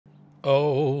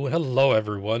Oh, hello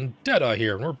everyone. DeadEye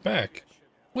here, and we're back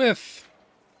with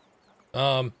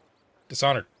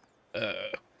Dishonored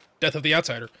Death of the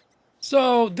Outsider.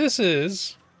 So this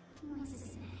is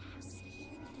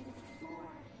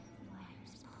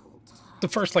the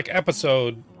first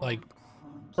episode,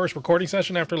 first recording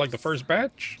session after the first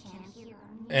batch.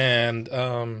 And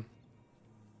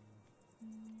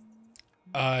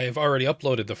I've already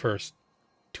uploaded the first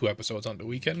 2 episodes on the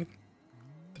weekend.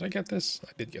 Did I get this? I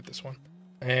did get this one.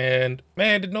 And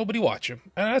man, did nobody watch him.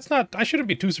 And that's not, I shouldn't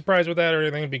be too surprised with that or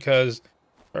anything, because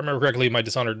if I remember correctly, my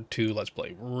Dishonored 2 Let's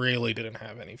Play really didn't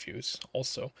have any views.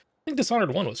 Also, I think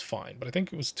Dishonored 1 was fine, but I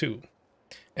think it was 2.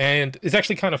 And it's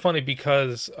actually kind of funny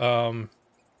because when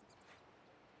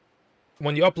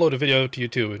you upload a video to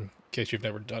YouTube, in case you've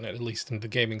never done it, at least in the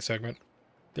gaming segment,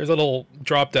 there's a little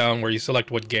drop down where you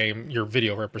select what game your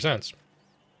video represents.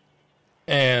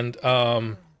 And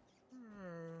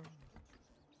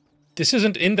this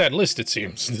isn't in that list, it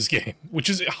seems, in this game, which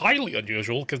is highly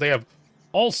unusual because they have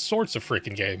all sorts of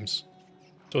freaking games.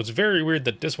 So it's very weird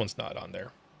that this one's not on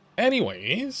there.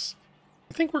 Anyways,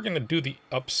 I think we're gonna do the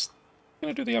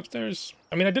upstairs.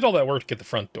 I mean, I did all that work to get the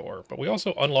front door, but we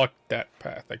also unlocked that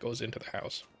path that goes into the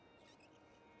house.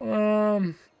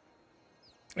 I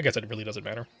guess it really doesn't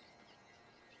matter.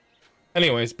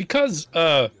 Anyways, because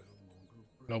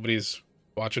nobody's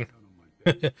watching.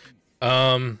 There's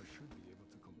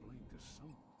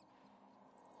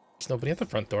nobody at the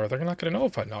front door. They're not gonna know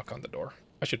if I knock on the door.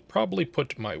 I should probably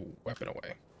put my weapon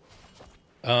away.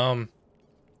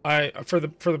 For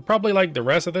probably the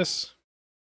rest of this,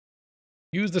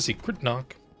 use the secret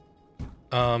knock.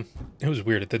 It was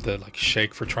weird. It did the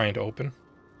shake for trying to open.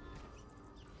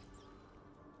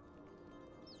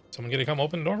 Someone gonna come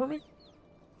open the door for me?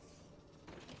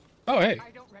 Oh, hey. I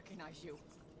don't recognize you.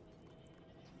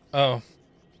 Oh.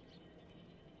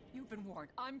 You've been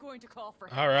warned. I'm going to call for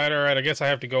help. All right. I guess I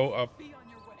have to go up. Be on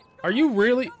your way. Are you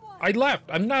really? I left.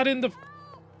 I'm not in the... Leave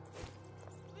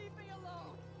me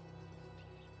alone.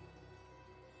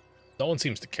 No one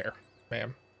seems to care,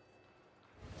 ma'am.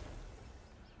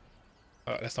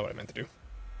 That's not what I meant to do.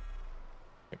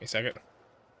 Give me a second.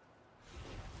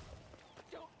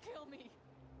 Don't kill me.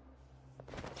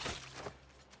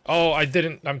 Oh, I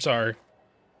didn't. I'm sorry.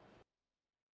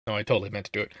 No, I totally meant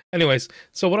to do it. Anyways,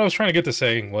 so what I was trying to get to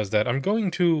saying was that I'm going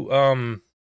to,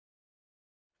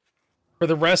 for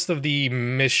the rest of the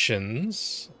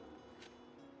missions...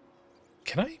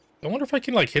 Can I wonder if I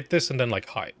can, hit this and then,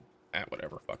 hide.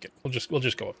 Whatever, fuck it. We'll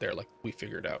just go up there like we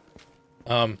figured out.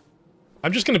 I'm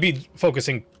just gonna be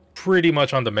focusing pretty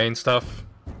much on the main stuff.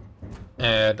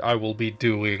 And I will be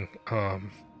doing,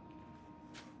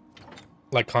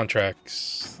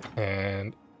 contracts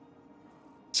and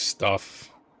stuff.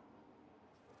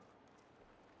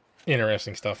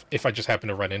 Interesting stuff, if I just happen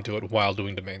to run into it while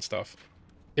doing the main stuff.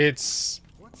 This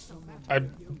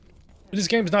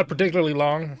game's not particularly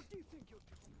long.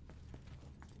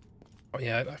 Oh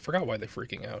yeah, I forgot why they're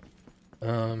freaking out.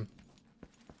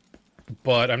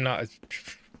 But I'm not...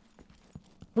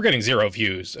 We're getting 0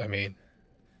 views. I mean,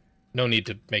 no need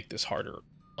to make this harder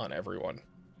on everyone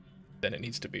than it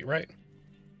needs to be, right?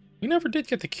 We never did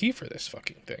get the key for this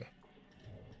fucking thing.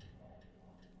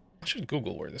 I should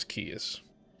Google where this key is.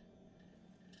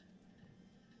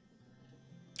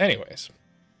 Anyways,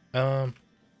 is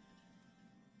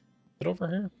it over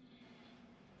here?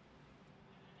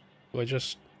 Do I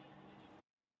just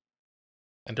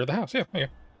enter the house? Yeah, okay.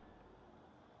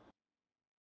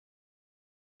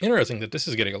 Interesting that this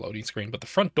is getting a loading screen, but the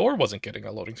front door wasn't getting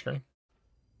a loading screen.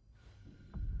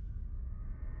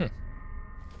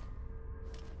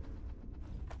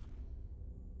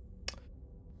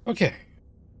 Okay.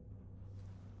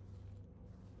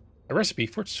 A recipe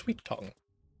for sweet tongue.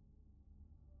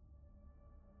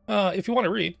 If you want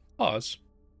to read, pause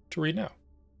to read now.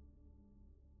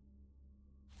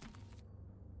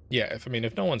 Yeah, if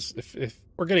no one's, if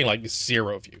we're getting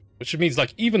 0 view, which means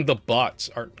even the bots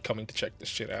aren't coming to check this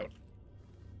shit out.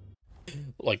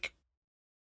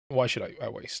 Why should I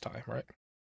waste time, right?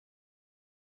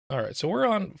 All right, so we're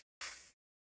on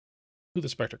to the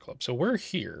Spectre Club. So we're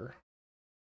here.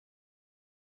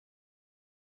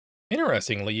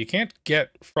 Interestingly, you can't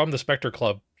get from the Spectre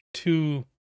Club to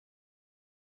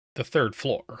the 3rd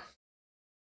floor.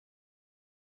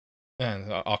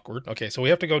 And awkward. Okay, so we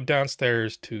have to go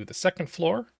downstairs to the 2nd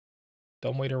floor.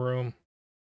 Dumbwaiter room.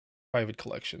 Private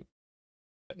collection.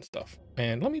 And stuff.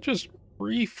 And let me just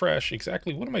refresh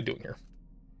exactly what am I doing here.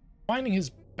 Finding his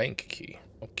bank key.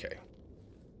 Okay.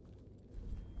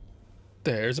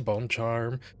 There's a bone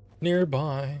charm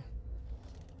nearby.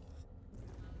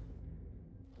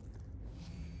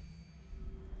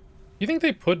 You think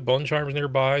they put bone charms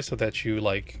nearby so that you,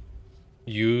 like,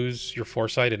 use your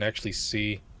foresight and actually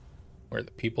see where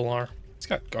the people are? It's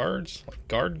got guards, like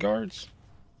guards.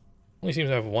 Only seems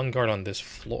to have one guard on this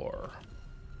floor.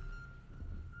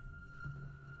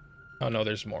 Oh no,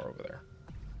 there's more over there.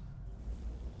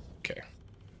 Okay.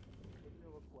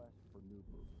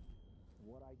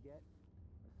 What I get?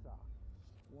 A sock.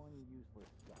 One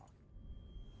useless sock.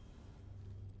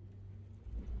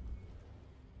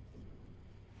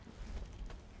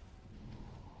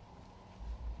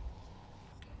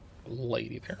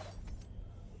 Lady there.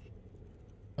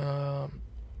 Well,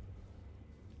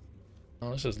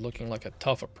 this is looking like a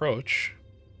tough approach.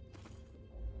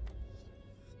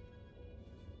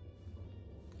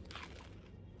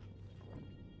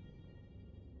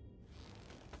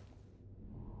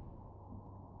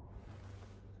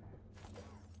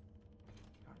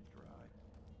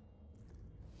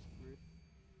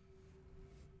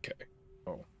 Okay.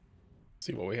 Oh. Let's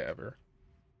see what we have here.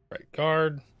 Right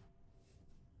guard.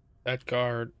 That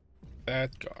guard.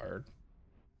 That guard.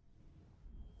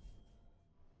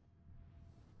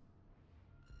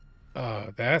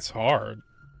 That's hard.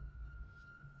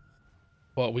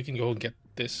 Well, we can go and get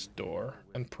this door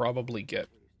and probably get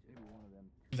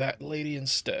that lady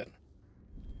instead.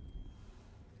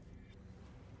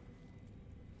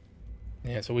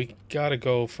 Yeah, so we gotta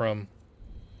go from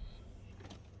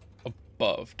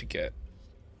above to get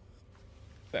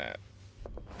that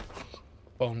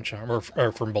bone charm,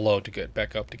 or from below to get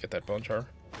back up to get that bone charm.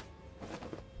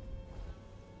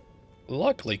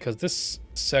 Luckily, because this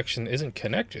section isn't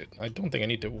connected, I don't think I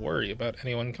need to worry about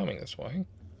anyone coming this way.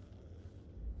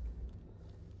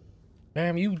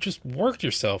 Ma'am, you just worked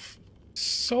yourself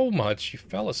so much you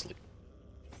fell asleep.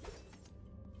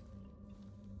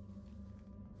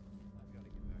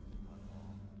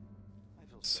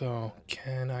 So,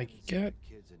 can I get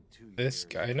this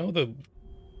guy? I know the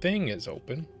thing is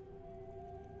open.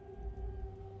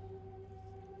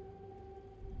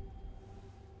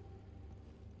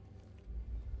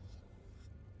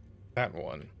 That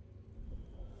one.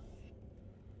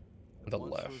 The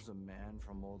left. Was a man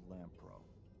from old Lampro.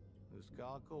 Whose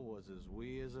cockle was as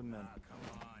wee as a man.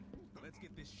 Come on, let's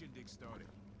get this shindig started.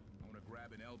 I want to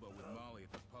grab an elbow with Molly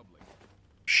at the public.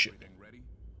 Shit. Everything ready?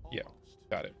 Yeah,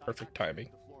 got it. Perfect timing.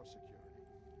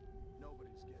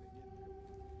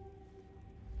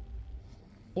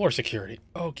 Floor security.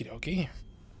 Okie dokie.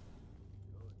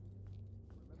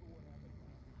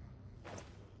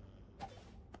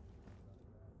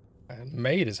 And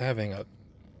maid is having a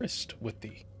tryst with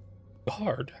the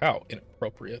guard. How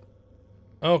inappropriate.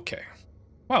 Okay.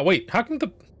 Wow, wait, how come the...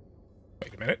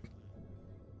 Wait a minute.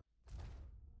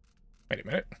 Wait a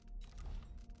minute.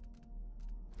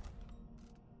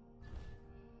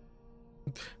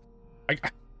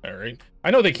 Alright.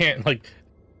 I know they can't, like...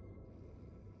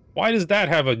 Why does that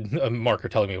have a marker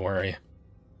telling me where I am?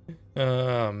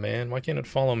 Oh, man. Why can't it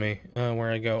follow me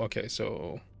where I go? Okay,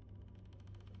 so...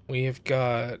 We've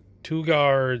got 2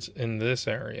 guards in this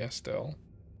area still.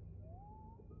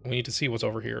 We need to see what's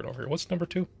over here and over here. What's number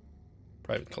 2?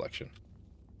 Private collection.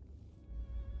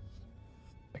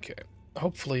 Okay.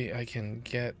 Hopefully I can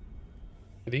get...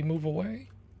 Did he move away?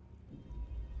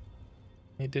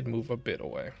 He did move a bit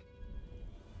away.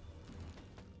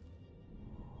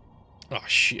 Oh,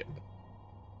 shit.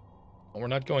 Well, we're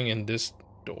not going in this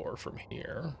door from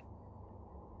here.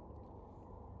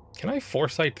 Can I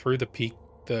foresight through the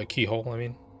keyhole, I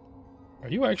mean? Are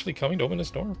you actually coming to open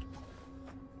this door?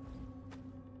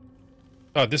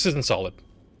 Oh, this isn't solid.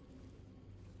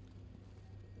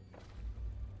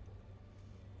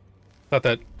 Thought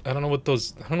that... I don't know what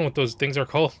those things are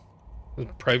called. The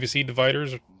privacy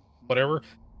dividers or whatever.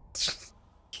 It's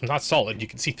not solid. You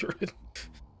can see through it.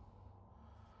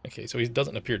 Okay, so he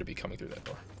doesn't appear to be coming through that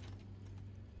door.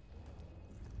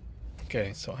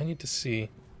 Okay, so I need to see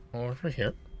over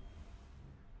here.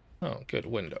 Oh, good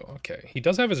window. Okay, he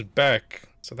does have his back,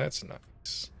 so that's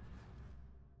nice.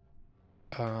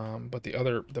 But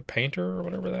the painter or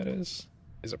whatever that is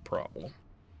a problem.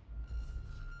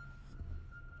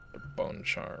 The bone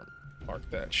charm. Mark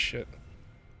that shit.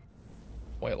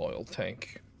 Whale oil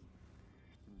tank.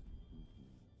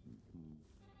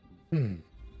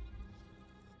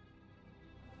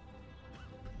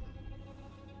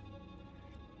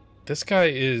 This guy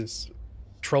is...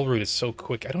 Troll Root is so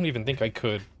quick. I don't even think I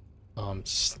could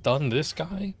stun this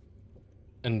guy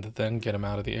and then get him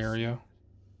out of the area.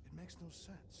 It makes no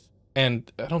sense.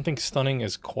 And I don't think stunning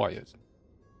is quiet.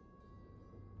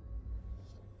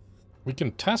 We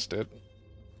can test it.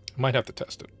 I might have to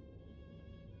test it.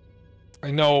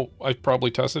 I know I've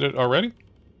probably tested it already,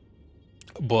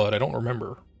 but I don't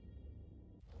remember.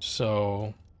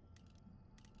 So,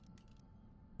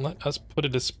 Let us put a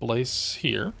displace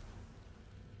here.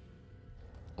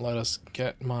 Let us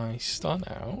get my stun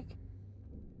out.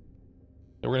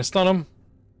 We're gonna stun him.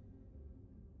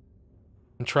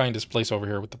 And try and displace over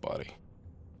here with the body.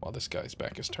 While this guy's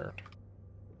back is turned.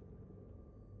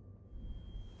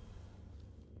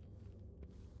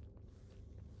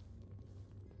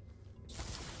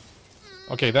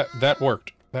 Okay, that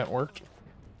worked. That worked.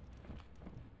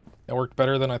 That worked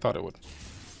better than I thought it would.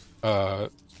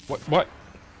 What?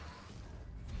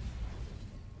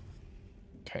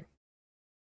 Okay.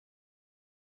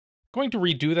 Going to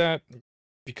redo that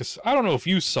because I don't know if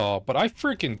you saw, but I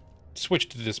freaking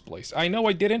switched to displace. I know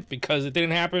I didn't because it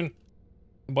didn't happen,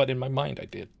 but in my mind I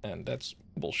did, and that's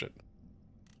bullshit.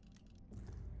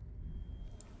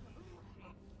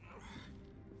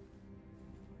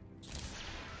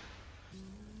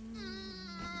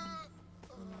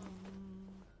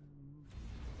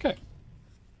 Okay.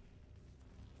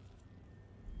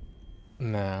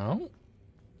 Now,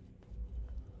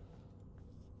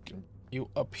 get you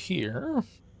up here.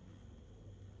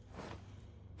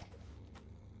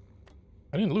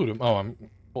 I didn't loot him. Oh, I'm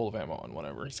full of ammo on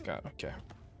whatever he's got. Okay.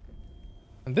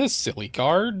 And this silly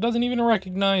guard doesn't even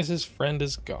recognize his friend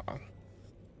is gone.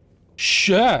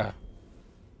 Shah!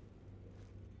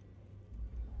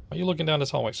 Why are you looking down this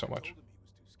hallway so much?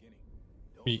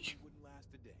 Eek.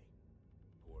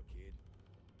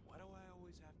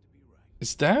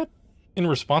 Is that in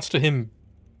response to him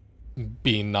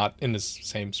being not in the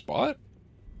same spot?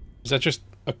 Is that just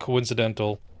a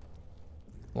coincidental,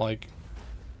 like,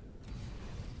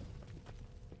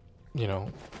 you know,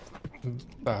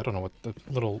 I don't know what the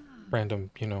little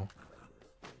random, you know.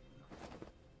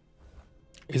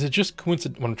 Is it just what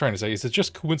I'm trying to say, is it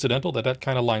just coincidental that that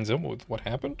kind of lines up with what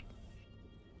happened?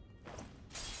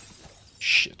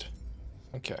 Shit.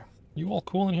 Okay. You all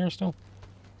cool in here still?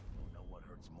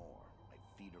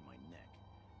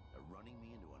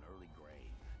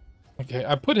 Okay,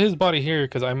 I put his body here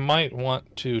because I might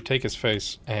want to take his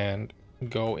face and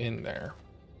go in there.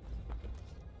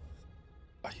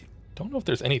 I don't know if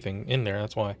there's anything in there,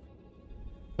 that's why.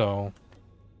 So,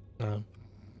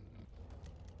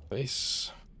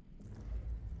 face.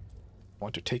 I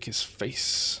want to take his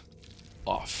face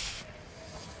off.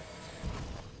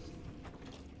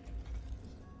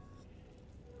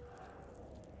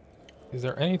 Is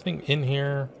there anything in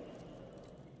here?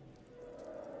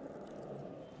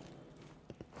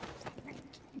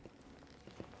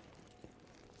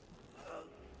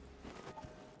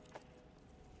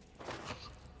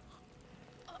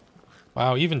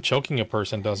 Wow, even choking a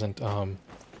person doesn't,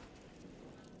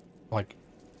 like,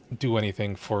 do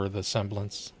anything for the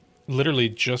semblance. Literally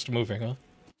just moving, huh?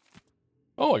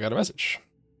 Oh, I got a message.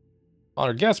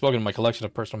 Honored guest, welcome to my collection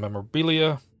of personal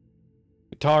memorabilia.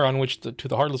 Guitar on which To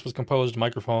the Heartless was composed,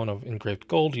 microphone of engraved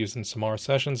gold used in Samara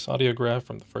sessions, audiograph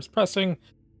from the first pressing,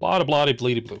 blah blah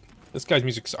bleedy blue. This guy's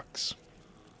music sucks.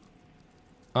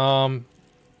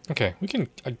 Okay, we can,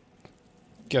 I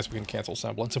guess we can cancel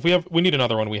semblance. If we need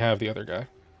another one, we have the other guy.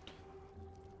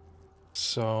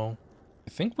 So, I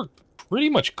think we're pretty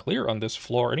much clear on this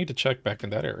floor. I need to check back in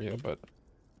that area, but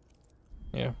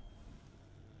yeah.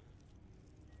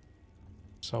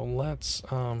 So let's,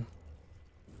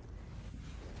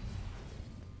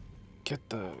 get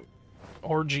the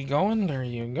orgy going. There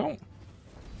you go.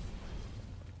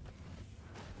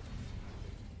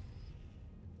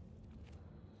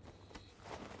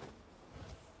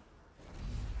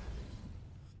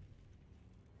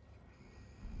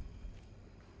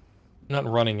 I'm not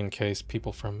running in case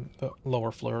people from the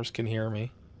lower floors can hear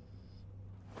me.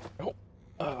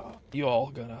 Oh, you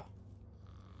all gonna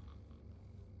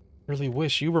really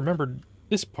wish you remembered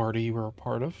this party you were a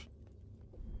part of.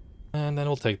 And then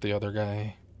we'll take the other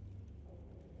guy.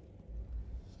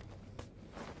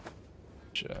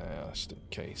 Just in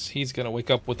case. He's gonna wake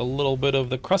up with a little bit of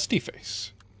the crusty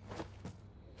face.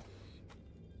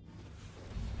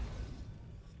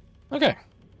 Okay.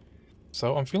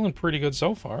 So I'm feeling pretty good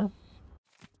so far.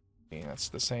 Okay, that's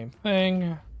the same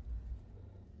thing.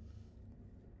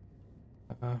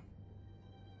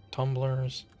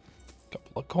 Tumblers.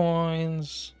 Couple of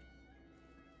coins.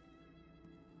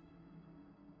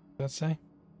 Let's say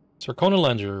Sir Conan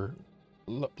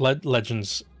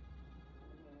Legends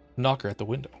knocker at the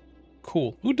window.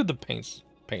 Cool. Who did the paintings?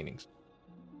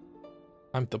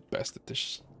 I'm the best at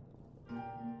this.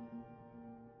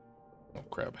 Oh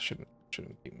crap! I shouldn't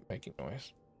be making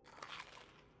noise.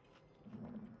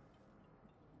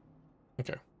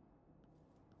 Okay.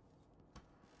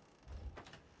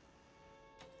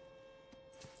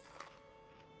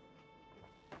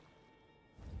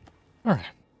 All right.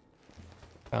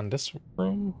 Found this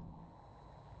room.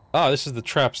 Ah, this is the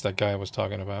traps that guy was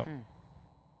talking about. An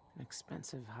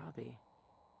expensive hobby.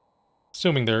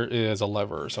 Assuming there is a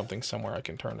lever or something somewhere I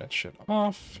can turn that shit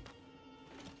off.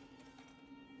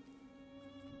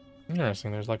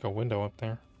 Interesting, there's like a window up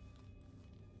there.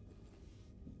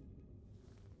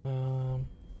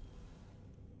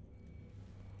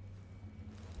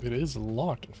 It is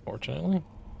locked, unfortunately.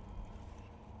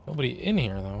 Nobody in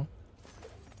here, though.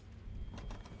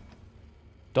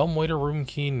 Dumbwaiter room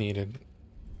key needed.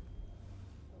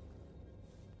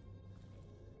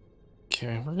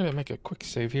 Okay, we're gonna make a quick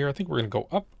save here. I think we're gonna go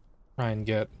up, try and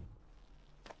get...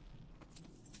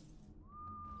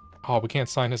 Oh, we can't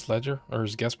sign his ledger, or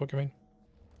his guest book, I mean.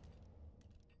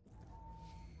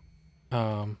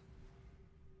 Yeah,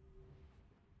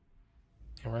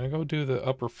 we're gonna go do the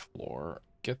upper floor,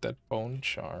 get that bone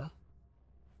char.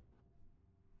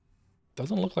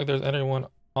 Doesn't look like there's anyone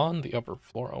on the upper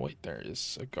floor. Oh wait, there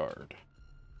is a guard.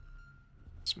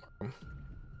 Smart.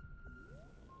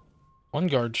 One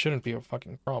guard shouldn't be a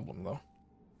fucking problem, though.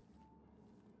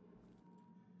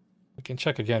 We can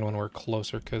check again when we're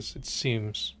closer, because it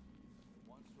seems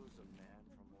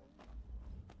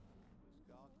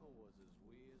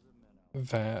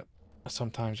that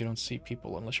sometimes you don't see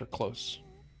people unless you're close.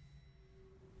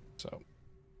 So,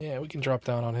 yeah, we can drop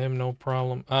down on him, no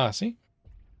problem. Ah, see?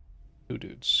 Two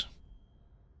dudes.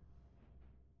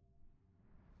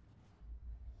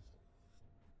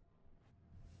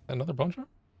 Another bone jar?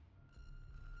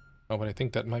 Oh, but I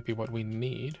think that might be what we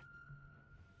need.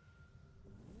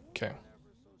 Okay.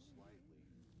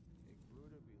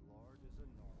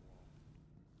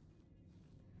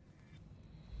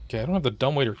 Okay, I don't have the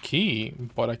dumbwaiter key,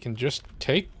 but I can just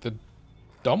take the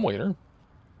dumbwaiter.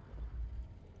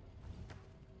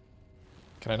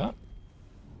 Can I not?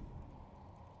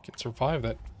 Can survive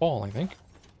that fall, I think.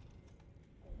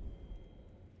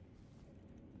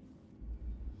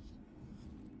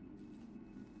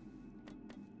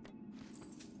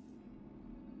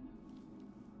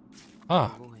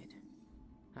 Ah. Void.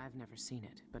 I've never seen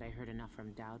it, but I heard enough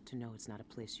from Daud to know it's not a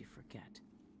place you forget.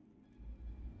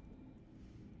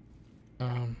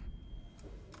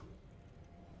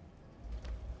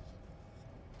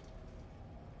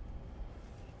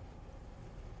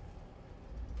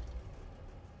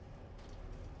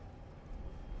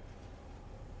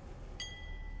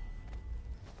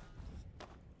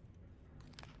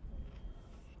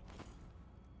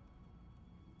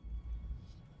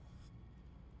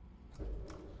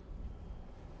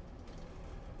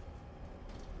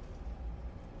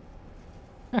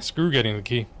 Screw getting the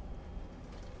key.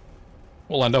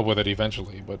 We'll end up with it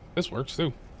eventually, but this works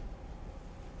too.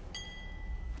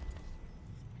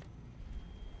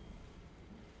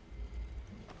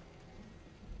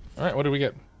 Alright, what do we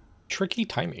get? Tricky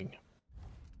timing.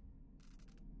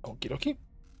 Okie dokie.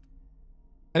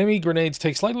 Enemy grenades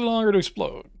take slightly longer to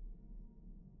explode.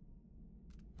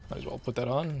 Might as well put that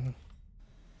on.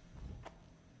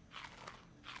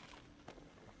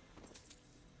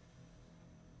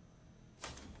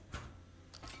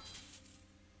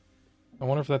 I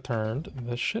wonder if that turned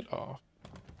the shit off.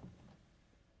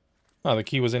 Oh, the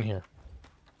key was in here.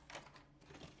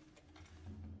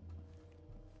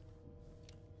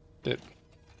 Did.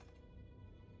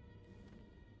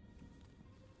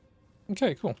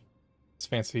 Okay, cool. It's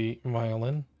fancy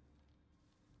violin.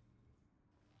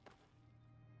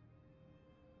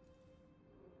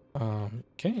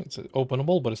 Okay, it's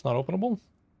openable, but it's not openable.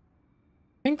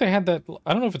 I think they had that.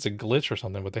 I don't know if it's a glitch or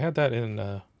something, but they had that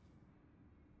in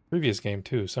previous game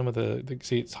too. Some of the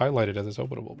see, it's highlighted as it's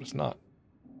openable, but it's not.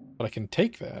 But I can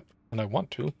take that, and I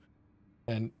want to.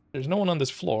 And there's no one on this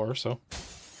floor, so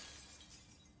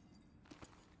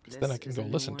then I can go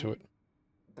listen to it.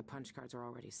 The punch cards are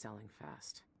already selling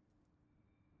fast.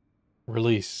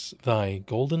 Release thy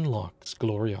golden locks,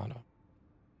 Gloriana.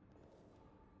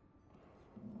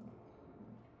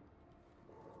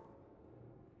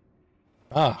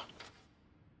 Ah,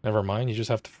 never mind. You just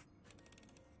have to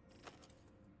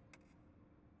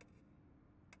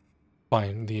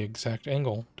find the exact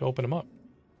angle to open them up.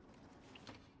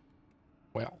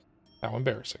 Well, how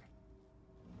embarrassing.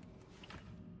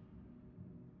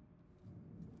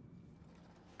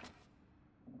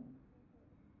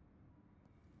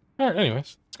 Alright,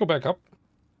 anyways, let's go back up.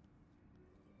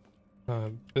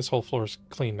 This whole floor is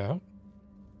cleaned out.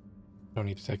 Don't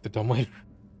need to take the dumbwaiter.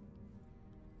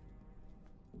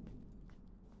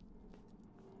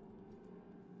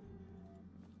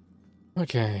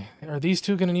 Okay, are these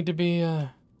two gonna need to be,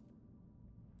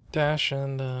 Dash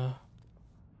and,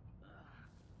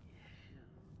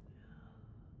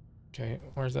 Okay,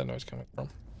 where's that noise coming from?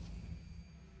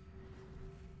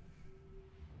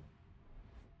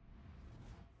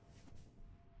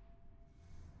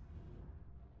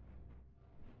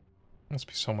 Must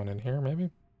be someone in here,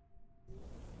 maybe?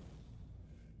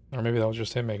 Or maybe that was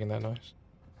just him making that noise.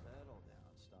 Settle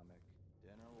down, stomach.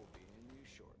 Dinner will be in you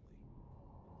shortly.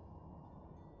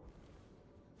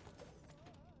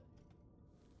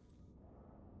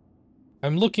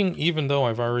 I'm looking even though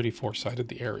I've already foresighted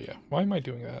the area. Why am I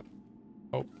doing that?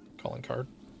 Oh, calling card.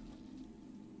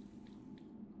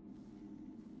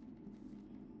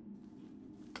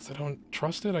 Because I don't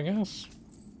trust it, I guess.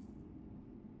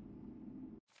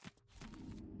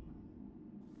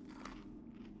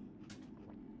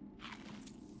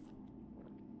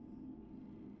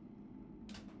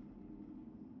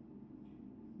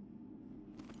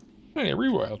 Hey,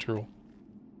 rewild tool.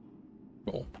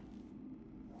 Cool.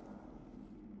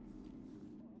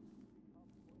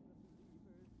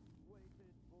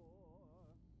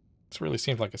 This really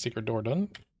seems like a secret door, doesn't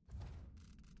it?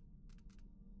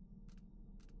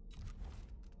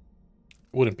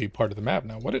 Wouldn't be part of the map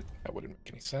now, would it? That wouldn't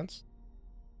make any sense.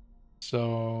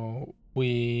 So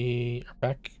we are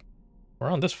back. We're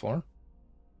on this floor,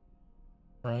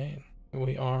 right?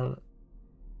 We are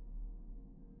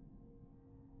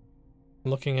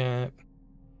looking at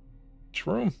which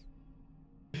room?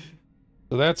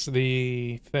 So that's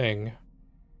the thing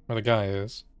where the guy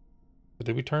is. So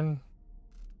did we turn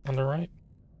on the right?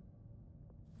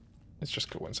 It's just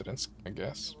coincidence, I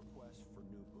guess.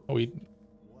 Oh, we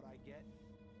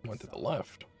went to the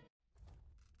left.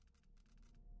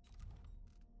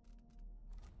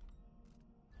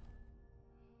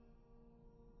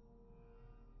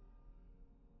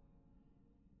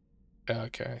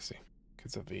 Okay, I see.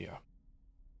 Because of the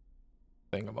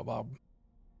thingamabob.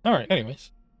 Alright,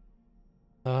 anyways.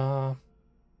 One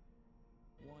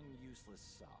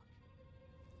useless sock.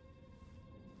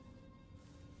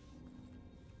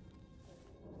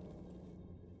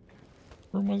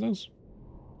 Room was this?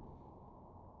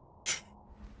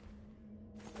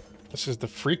 This is the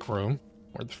freak room,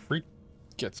 where the freak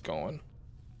gets going.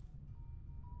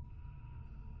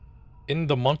 In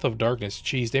the month of darkness,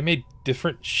 geez, they made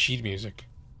different sheet music.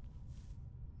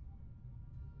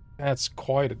 That's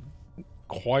quite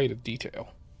a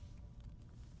detail.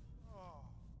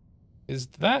 Is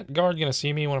that guard gonna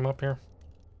see me when I'm up here?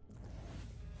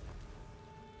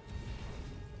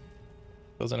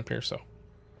 Doesn't appear so.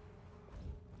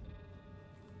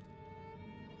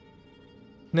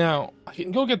 Now, I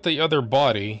can go get the other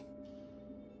body.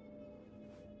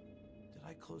 Did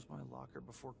I close my locker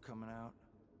before coming out?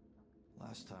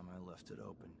 Last time I left it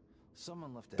open,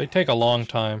 someone left. They take a long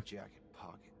time. Jacket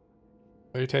pocket.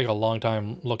 They take a long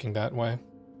time looking that way.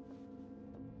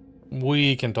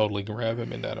 We can totally grab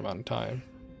him in that amount of time.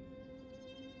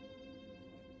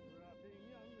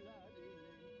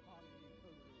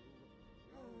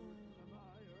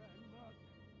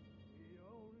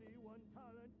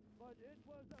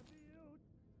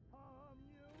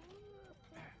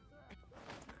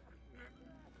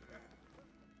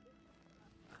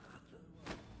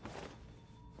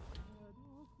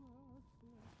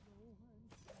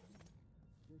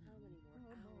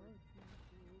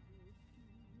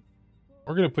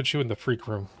 We're gonna put you in the freak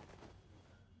room.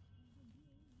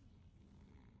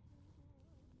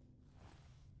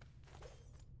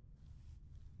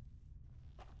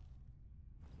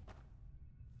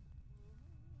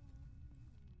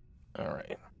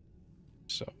 Alright.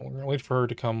 So we're gonna wait for her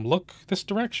to come look this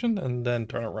direction and then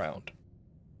turn around.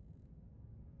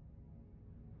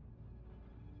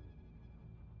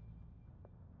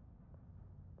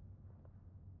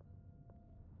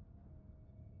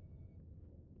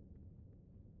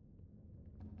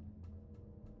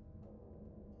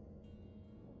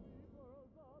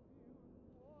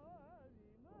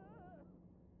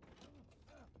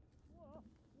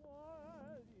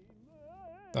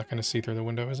 Not gonna see through the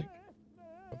window, is he?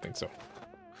 I don't think so.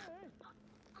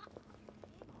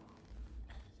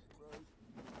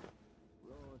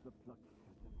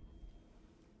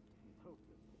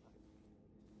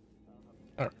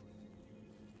 Alright.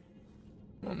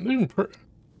 I'm doing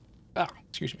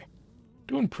excuse me.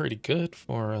 Doing pretty good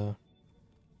for,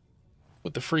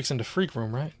 with the freaks in the freak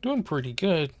room, right? Doing pretty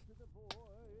good.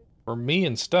 For me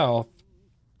and stealth.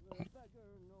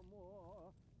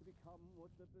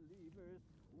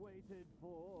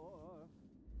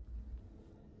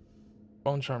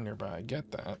 Bone charm nearby, I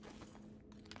get that.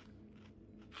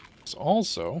 There's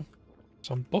also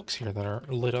some books here that are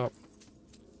lit up.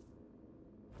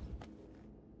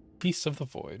 Piece of the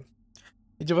void.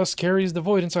 Each of us carries the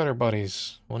void inside our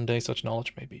bodies. One day such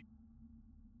knowledge may be.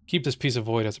 Keep this piece of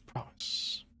void as a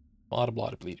promise. Blah blah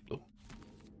bleed blue.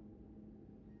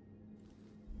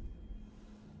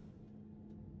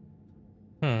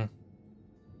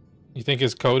 You think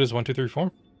his code is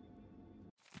 1234?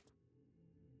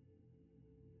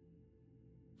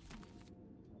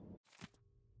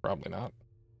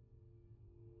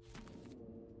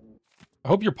 I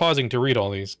hope you're pausing to read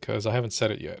all these, because I haven't said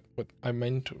it yet, but I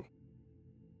meant to.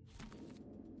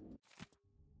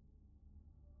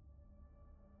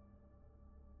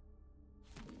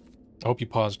 I hope you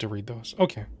paused to read those.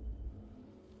 Okay.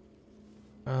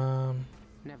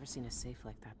 Never seen a safe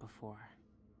like that before,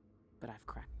 but I've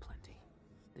cracked plenty.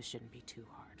 This shouldn't be too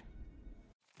hard.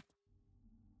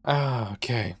 Ah,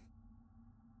 okay.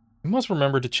 I must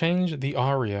remember to change the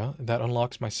aria that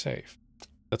unlocks my safe.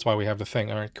 That's why we have the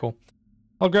thing. Alright, cool.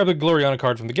 I'll grab the Gloriana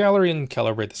card from the gallery and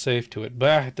calibrate the safe to it.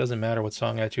 Bah, it doesn't matter what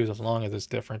song I choose as long as it's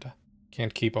different.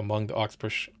 Can't keep Among the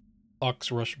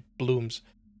Oxrush Blooms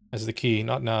as the key.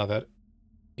 Not now that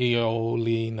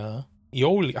I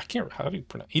can't, how do you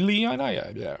pronounce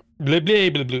Ileana? Yeah. Blah, blah,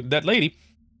 blah, blah. That lady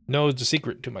knows the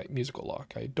secret to my musical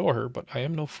lock. I adore her, but I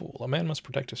am no fool. A man must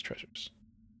protect his treasures.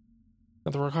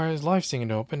 Nothing requires life singing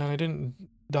to open, and I didn't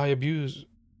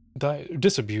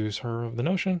disabuse her of the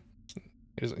notion.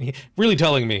 He really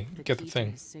telling me, get the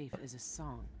thing. The safe is a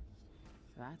song.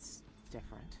 That's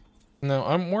different. Now,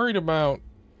 I'm worried about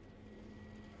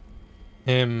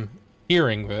him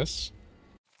hearing this.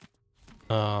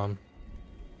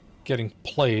 Getting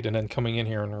played and then coming in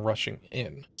here and rushing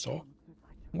in. So,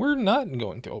 we're not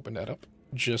going to open that up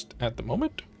just at the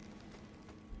moment.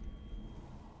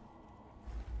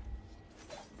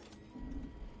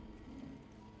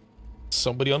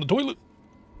 Somebody on the toilet.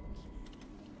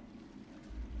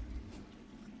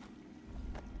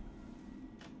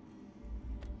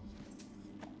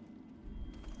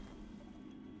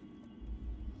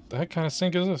 What kind of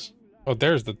sink is this? Oh,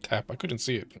 there's the tap. I couldn't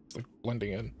see it. It's like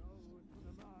blending in.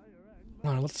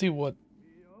 Alright, let's see what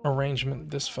arrangement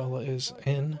this fella is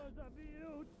in.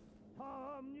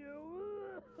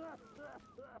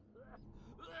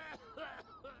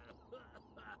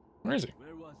 Where is he?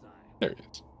 There he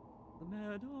is.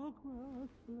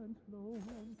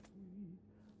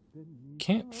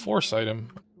 Can't foresight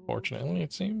him, fortunately,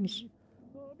 it seems.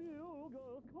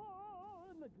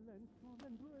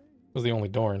 Was the only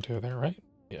door into there, right?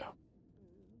 Yeah.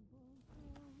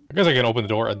 I guess I can open the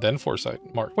door and then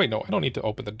foresight. Mark. Wait, no, I don't need to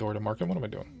open the door to mark him. What am I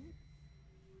doing?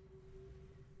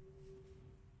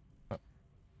 Oh.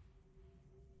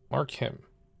 Mark him.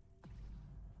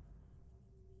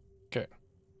 Okay.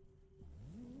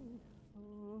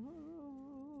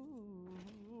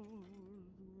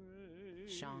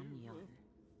 Shan Yun.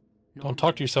 Don't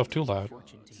talk to yourself too loud.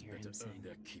 Fortune to hear him sing,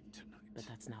 but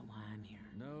that's not why I'm here.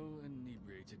 No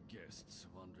inebriated guests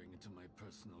wandering into my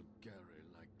personal gallery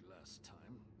like last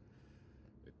time.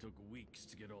 It took weeks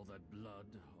to get all that blood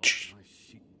off my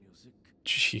sheet music.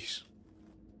 Jeez.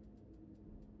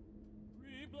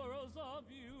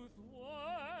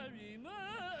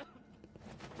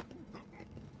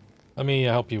 Let me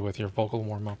help you with your vocal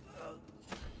warm-up.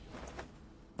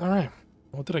 Alright.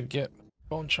 What did I get?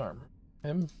 Bone Charm.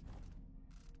 Him.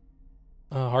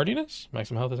 Hardiness?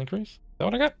 Maximum health is increased. Is that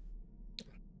what I got?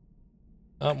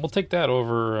 We'll take that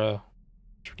over,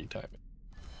 tricky type.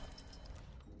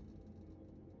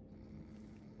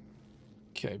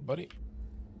 Okay, buddy.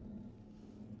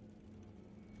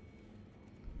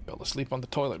 Fell asleep on the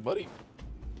toilet, buddy.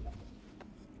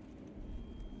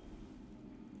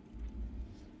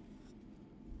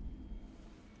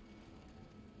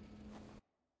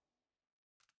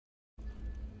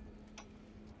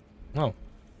 Oh.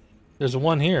 There's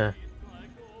one here.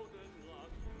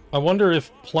 I wonder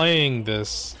if playing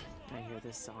this... I hear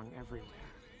this song everywhere.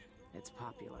 It's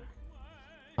popular.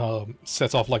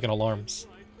 Sets off like an alarm.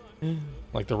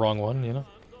 Like the wrong one, you know?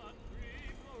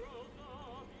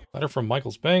 Letter from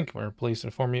Michael's bank, where police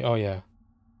inform me. Oh, yeah.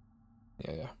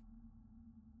 Yeah.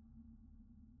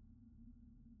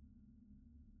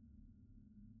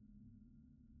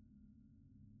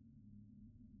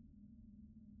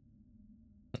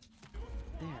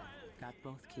 There, got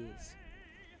both keys.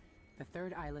 The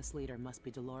third eyeless leader must be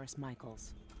Dolores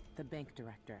Michaels, the bank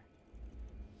director.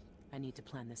 I need to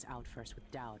plan this out first with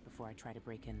Daud before I try to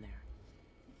break in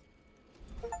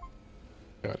there.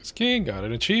 Got his key, got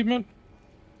an achievement.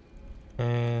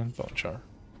 And bone char.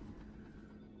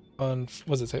 What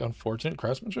does it say? Unfortunate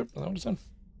craftsmanship? Is that what it said?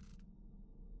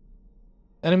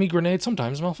 Enemy grenades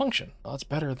sometimes malfunction. Well, that's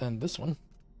better than this one.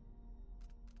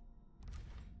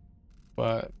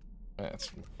 But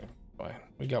that's fine.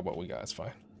 We got what we got. It's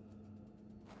fine.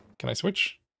 Can I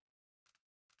switch?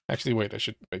 Actually, wait. I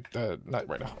should make that. Not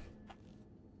right now.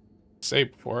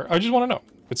 Save before. I just want to know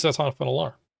if it sets off an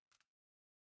alarm.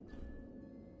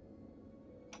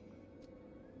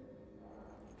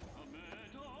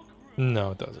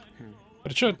 No, it doesn't.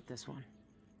 But it should. This one.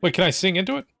 Wait, can I sing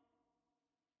into it?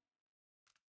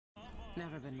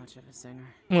 Never been much of a singer.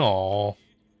 Aww.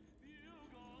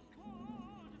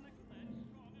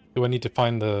 Do I need to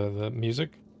find the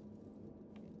music?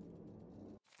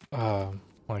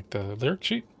 Like the lyric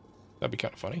sheet? That'd be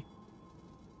kind of funny.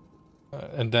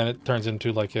 And then it turns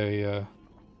into like a...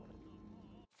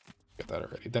 Get that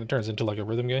already. Then it turns into like a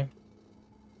rhythm game.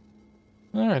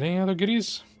 Alright, any other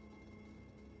goodies?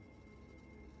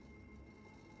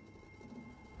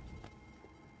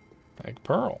 Like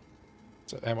pearl.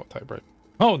 It's an ammo type, right?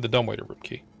 Oh, the dumbwaiter room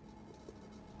key.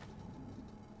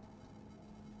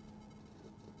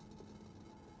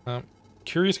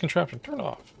 Curious contraption. Turn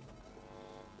off.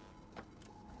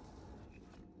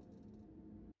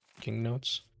 King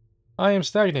notes. I am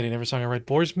stagnating. Every song I write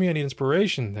bores me. I need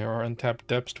inspiration. There are untapped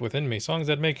depths within me. Songs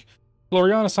that make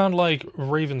Gloriana sound like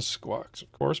raven squawks.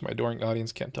 Of course, my adoring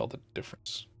audience can't tell the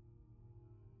difference.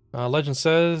 Legend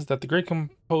says that the great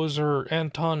composer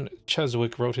Anton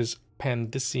Cheswick wrote his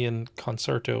Pandician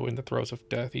concerto in the throes of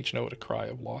death, each note a cry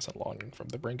of loss and longing from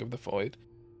the brink of the void.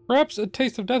 Perhaps a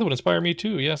taste of death would inspire me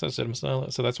too. Yes, I said him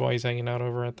silent, so that's why he's hanging out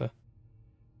over at the...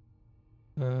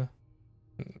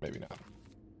 maybe not.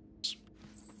 It's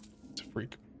a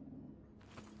freak.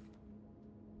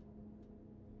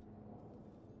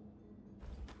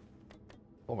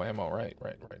 Oh, ammo, right.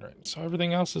 So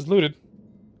everything else is looted.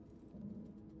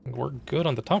 We're good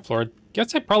on the top floor. I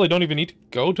guess I probably don't even need to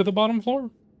go to the bottom floor.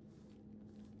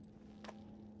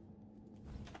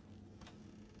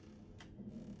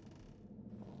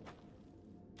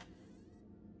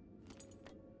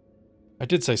 I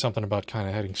did say something about kind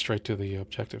of heading straight to the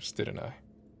objectives, didn't I?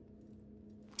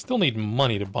 Still need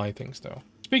money to buy things, though.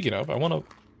 Speaking of, I want to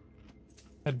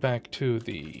head back to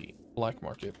the black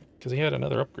market, because he had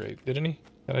another upgrade, didn't he?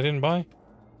 That I didn't buy?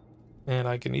 And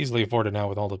I can easily afford it now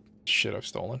with all the shit I've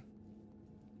stolen.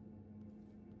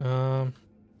 I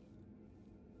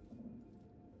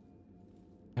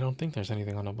don't think there's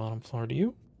anything on the bottom floor, do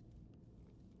you?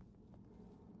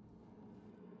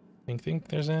 Think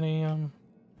there's any,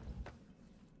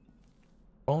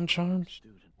 bone charms?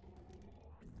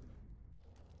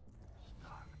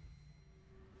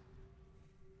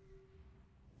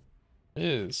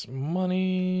 Is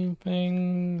money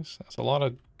things. That's a lot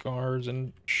of guards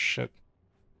and shit.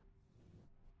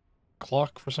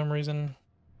 Clock for some reason.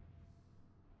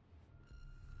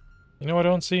 You know, I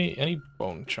don't see any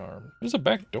bone charm. There's a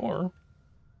back door.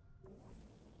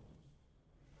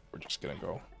 We're just gonna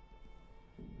go.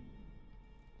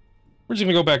 We're just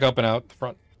gonna go back up and out the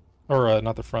front. Or,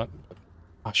 not the front.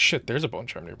 Ah, shit, there's a bone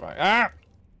charm nearby. Ah!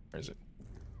 Where is it?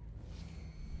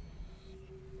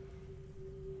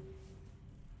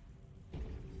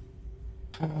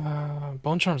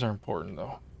 Bone charms are important,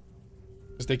 though.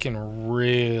 Because they can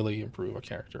really improve a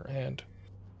character, and...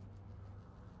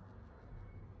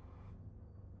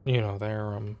 you know,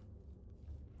 their,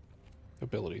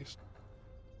 abilities.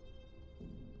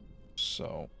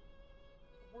 So...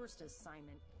 Worst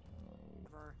assignment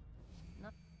ever.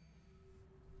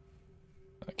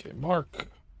 okay, Mark.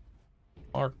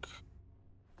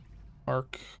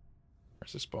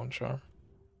 Where's this bone charm?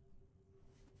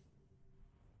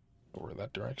 Over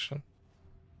that direction.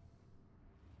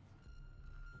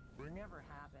 Never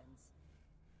happens.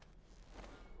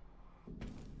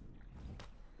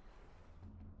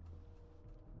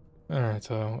 Alright,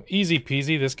 so easy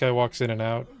peasy. This guy walks in and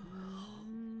out.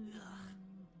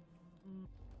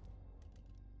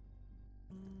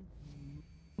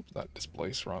 Oops, not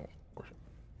displace, wrong portion.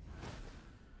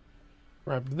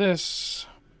 Grab this.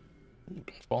 Ooh,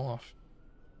 don't fall off.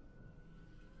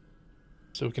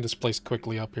 So we can displace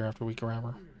quickly up here after we grab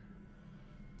her.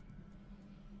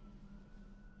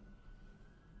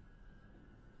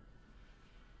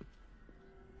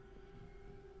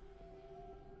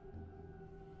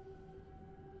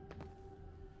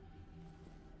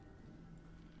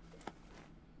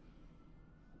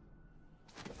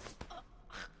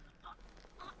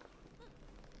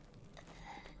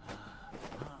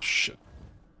 Shit.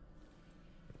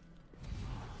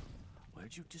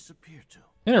 Where'd you disappear to?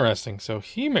 Interesting. So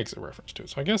he makes a reference to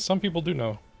it. So I guess some people do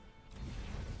know.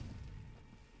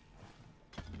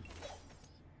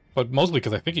 But mostly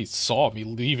because I think he saw me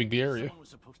leaving the area. Someone was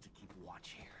supposed to keep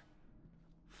watch here.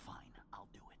 Fine, I'll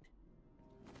do it.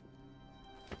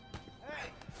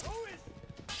 Hey, who is...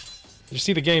 Did you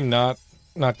see the game not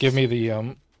give me the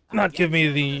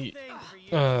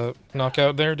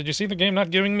knockout there? Did you see the game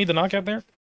not giving me the knockout there?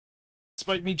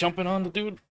 Despite me jumping on the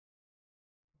dude.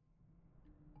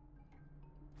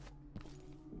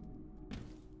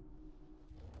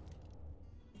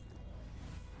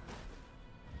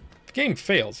 The game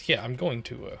fails. Yeah, I'm going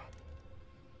to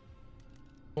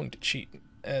cheat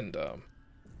and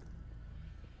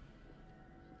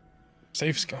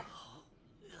save scum.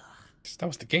 That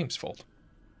was the game's fault.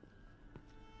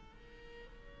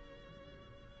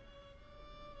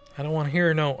 I don't want to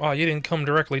hear no, oh, you didn't come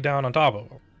directly down on top of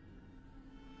him.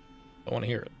 I don't want to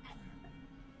hear it.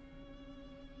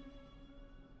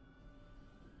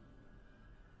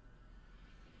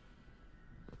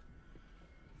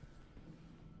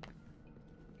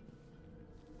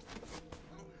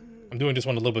 I'm doing this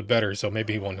one a little bit better, so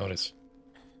maybe he won't notice.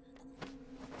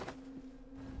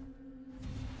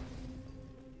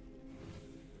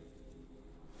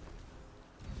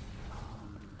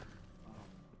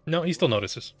 No, he still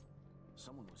notices.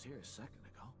 Someone was here a second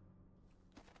ago.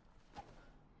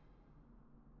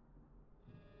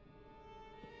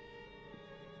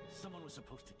 Someone was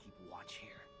supposed to keep watch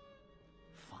here.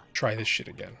 Fine. Try this shit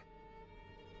again.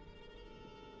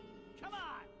 Come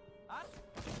on!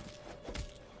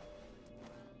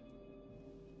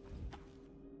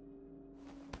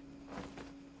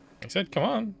 I said, come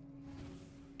on.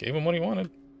 Gave him what he wanted.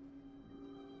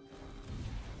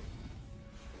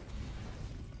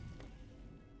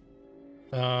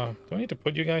 Do I need to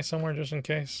put you guys somewhere just in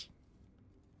case?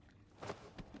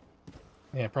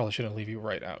 Yeah, I probably shouldn't leave you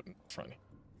right out in front.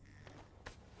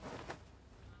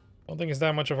 Don't think it's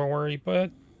that much of a worry,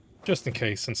 but just in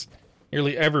case, since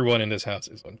nearly everyone in this house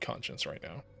is unconscious right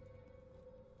now.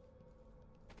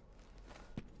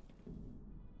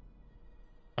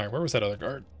 Alright, where was that other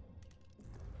guard?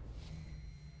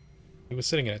 He was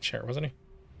sitting in a chair, wasn't he?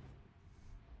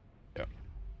 Yeah.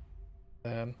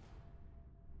 Then...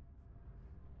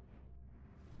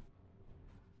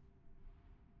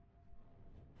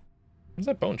 what's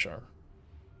that bone char?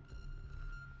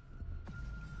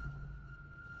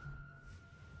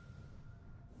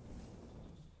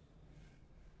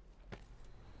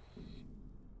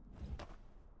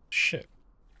 Shit.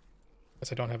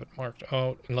 Guess I don't have it marked.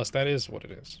 Oh, unless that is what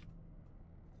it is.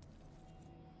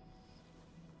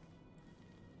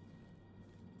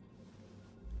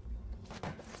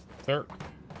 There.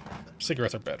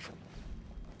 Cigarettes are bad for me.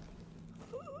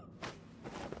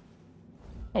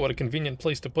 Oh, what a convenient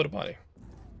place to put a body.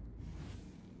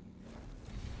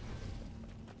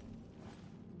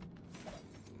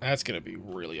 That's gonna be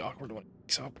really awkward when it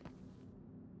wakes up.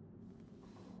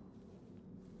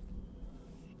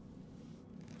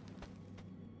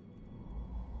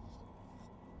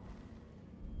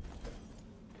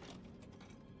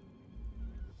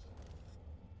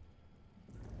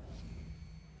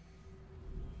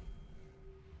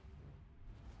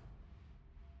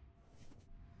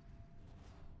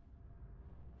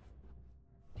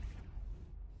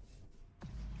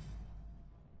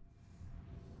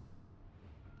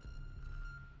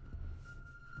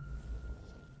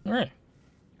 Alright. I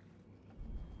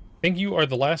think you are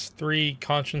the last 3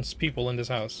 conscious people in this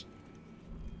house.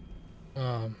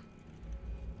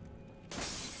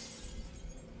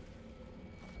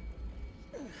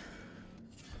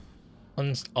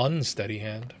 Unsteady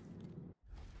hand.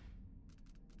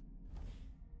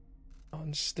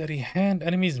 Unsteady hand.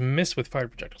 Enemies miss with fire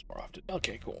projectiles more often.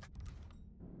 Okay, cool.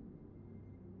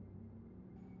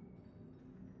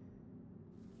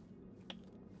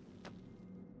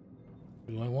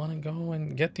 Do I want to go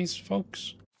and get these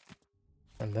folks?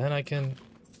 And then I can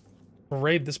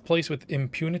raid this place with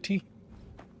impunity?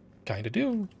 Kinda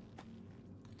do.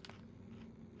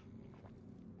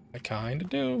 I kinda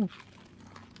do.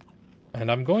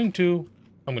 And I'm gonna do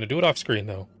it off screen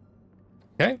though.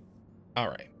 Okay?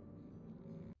 Alright.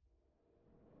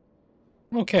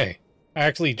 Okay. I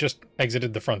actually just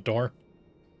exited the front door.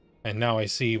 And now I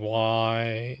see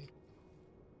why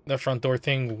the front door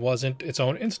thing wasn't its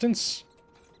own instance.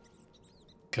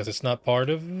 Because it's not part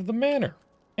of the manor.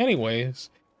 Anyways,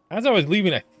 as I was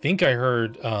leaving, I think I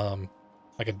heard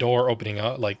like a door opening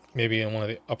up, like maybe in one of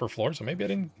the upper floors, so maybe I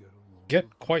didn't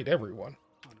get quite everyone.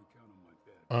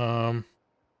 Are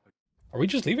we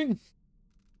just leaving?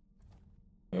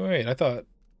 Wait, I thought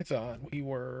we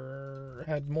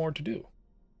had more to do.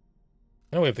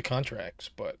 I know we have the contracts,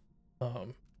 but I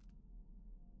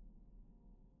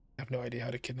have no idea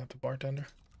how to kidnap the bartender.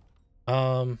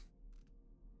 Thought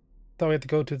we had to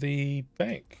go to the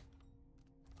bank.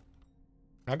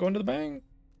 Not going to the bank?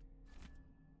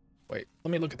 Wait,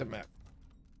 let me look at the map.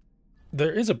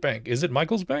 There is a bank. Is it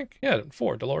Michael's bank? Yeah,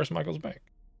 4, Dolores Michael's bank.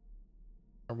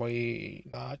 Are we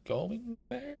not going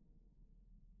there?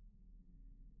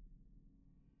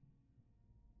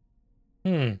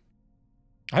 I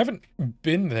haven't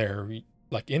been there,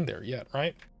 like in there yet,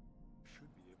 right?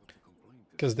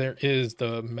 Because there is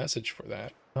the message for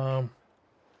that.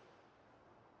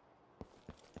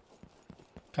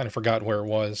 Kind of forgot where it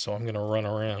was, so I'm gonna run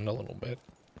around a little bit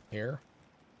here.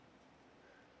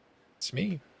 It's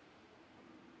me.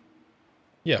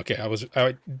 Yeah, okay,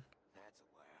 I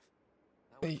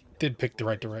did pick the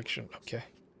right direction. Okay.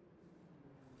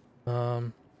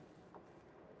 I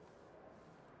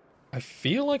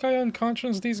feel like I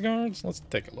unconscious these guards. Let's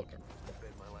take a look.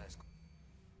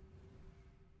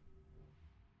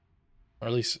 Or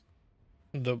at least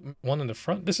the one in the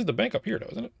front. This is the bank up here, though,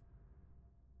 isn't it?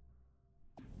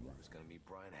 It's gonna be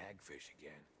Brian Hagfish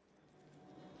again.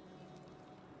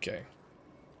 Okay.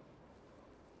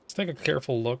 Let's take a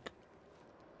careful look.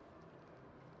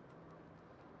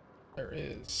 There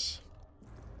is.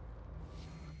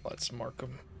 Let's mark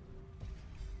them.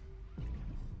 I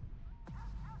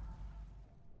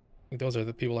think those are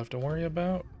the people I have to worry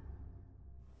about.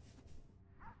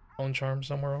 Phone charm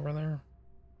somewhere over there.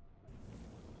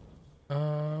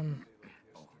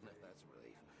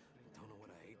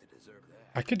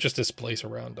 I could just displace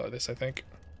around this, I think.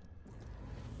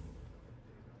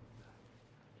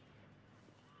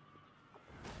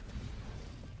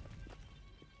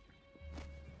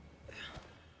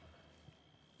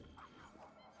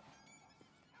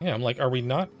 Yeah, I'm like, are we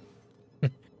not?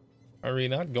 Are we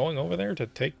not going over there to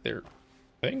take their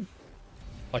thing?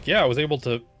 Like, yeah, I was able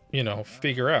to, you know,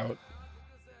 figure out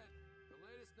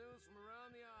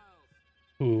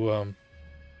who, let's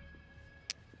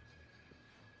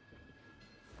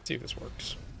see if this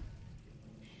works.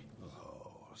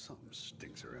 Oh, something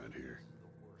stinks around here.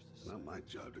 Not my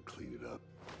job to clean it up.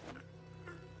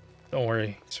 Don't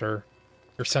worry, sir.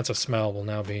 Your sense of smell will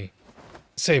now be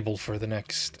disabled for the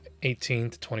next 18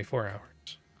 to 24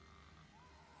 hours.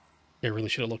 I really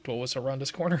should have looked what was around this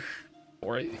corner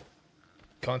before I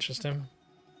conscioused him.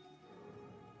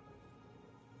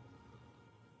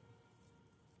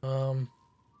 I'm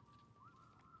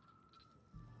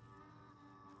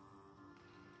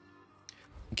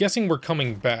guessing we're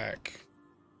coming back.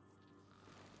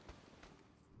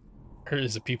 There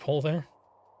is a peephole there.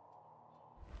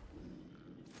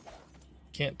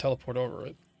 Can't teleport over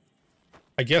it.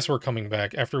 I guess we're coming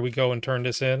back after we go and turn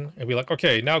this in and be like,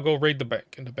 okay, now go raid the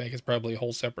bank. And the bank is probably a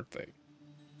whole separate thing.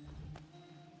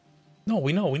 No,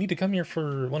 we know. We need to come here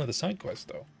for one of the side quests,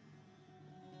 though.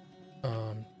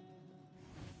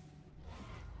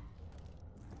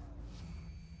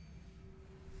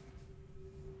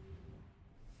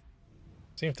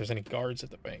 See if there's any guards at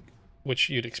the bank, which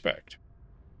you'd expect.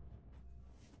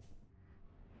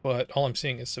 But all I'm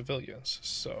seeing is civilians,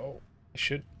 so I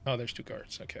should... Oh, there's 2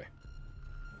 guards. Okay.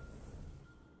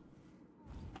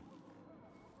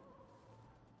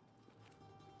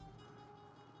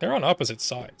 They're on opposite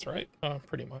sides, right?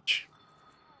 Pretty much.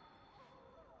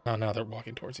 Oh, now they're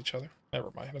walking towards each other.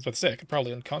 Never mind. I was about to say, I could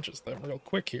probably unconscious them real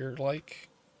quick here, like...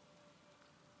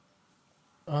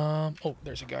 Oh,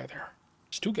 there's a guy there.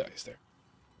 There's 2 guys there.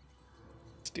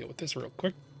 Let's deal with this real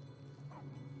quick.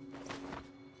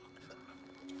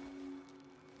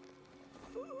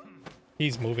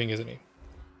 He's moving, isn't he?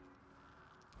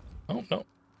 Oh, no.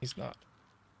 He's not.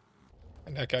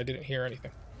 And that guy didn't hear anything.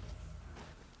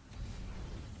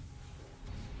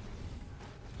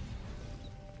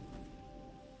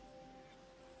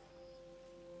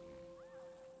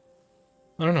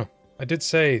 I don't know. I did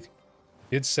say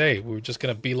we were just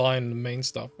gonna beeline the main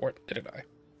stuff. Or did I?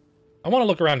 I want to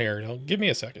look around here. You know, give me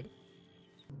a second.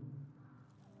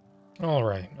 All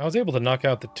right. I was able to knock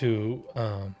out the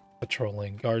 2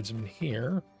 patrolling guardsmen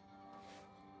here.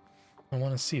 I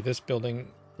want to see this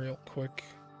building real quick.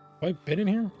 Have I been in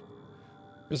here?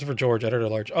 Christopher George,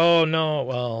 editor-at-large. Oh, no.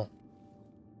 Well,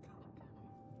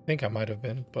 I think I might have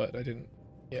been, but I didn't.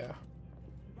 Yeah.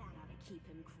 That ought to keep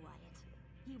him quiet.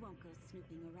 He won't go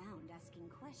snooping around asking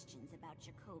questions about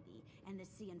Jacoby and the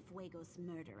Cienfuegos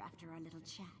murder after our little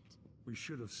chat. We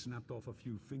should have snapped off a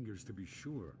few fingers to be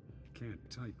sure. Can't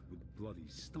type with bloody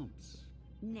stumps.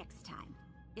 Next time,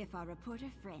 if our reporter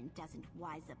friend doesn't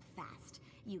wise up fast,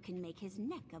 you can make his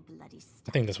neck a bloody stump.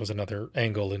 I think this was another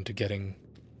angle into getting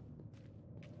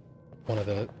one of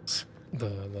the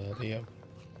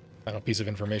final piece of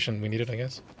information we needed, I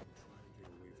guess.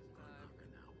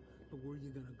 But where are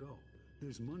you gonna go?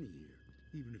 There's money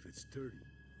here, even if it's dirty.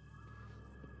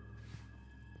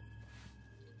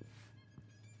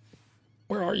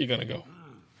 Where are you gonna go?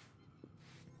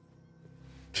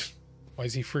 Why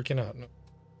is he freaking out? No.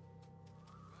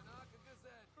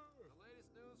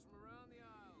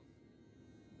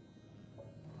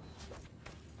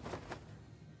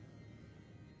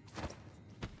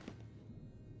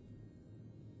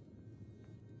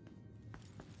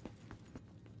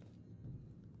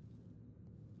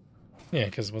 Yeah,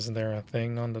 because wasn't there a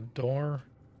thing on the door?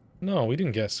 No, we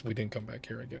didn't guess. We didn't come back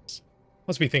here, I guess.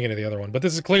 Must be thinking of the other one. But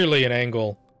this is clearly an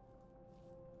angle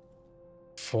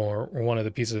for one of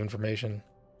the pieces of information.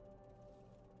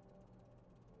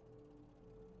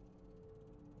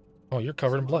 Oh, you're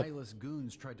covered in blood. Some eyeless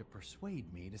goons tried to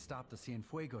persuade me to stop the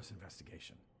Cienfuegos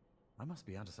investigation. I must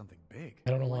be onto something big. I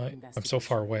don't know why I'm so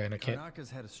far away and I can't Tanaka's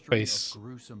had a string face. of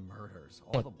gruesome murders.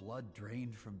 All the blood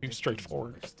drained from victims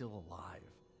straightforward. while they're still alive.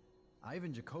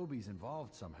 Ivan Jacoby's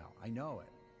involved somehow. I know it,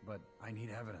 but I need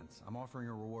evidence. I'm offering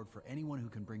a reward for anyone who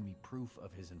can bring me proof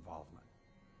of his involvement.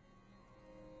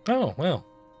 Oh, well.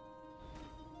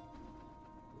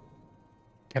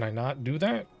 Can I not do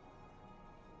that?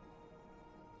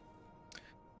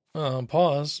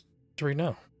 Pause to read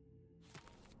now.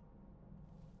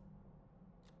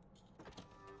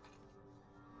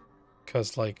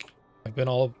 Because, like, I've been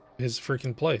all his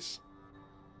freaking place.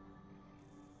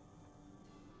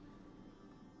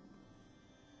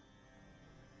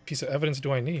 Piece of evidence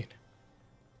do I need?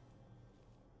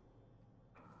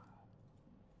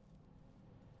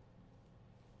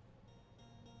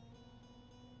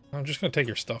 I'm just gonna take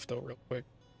your stuff though, real quick.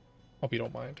 Hope you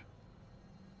don't mind.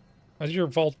 How's your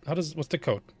vault? What's the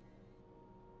code?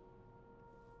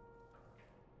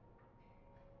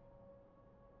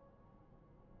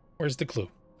 Where's the clue?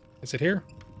 Is it here?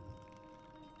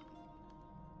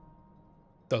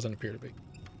 Doesn't appear to be.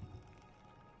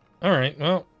 Alright,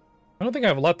 well, I don't think I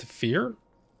have a lot to fear.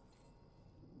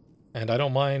 And I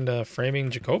don't mind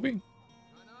framing Jacoby.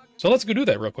 So let's go do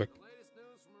that real quick.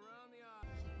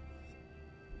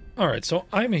 Alright, so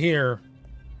I'm here.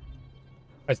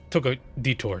 I took a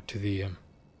detour to the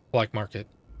black market.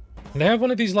 And they have one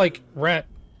of these, like, rat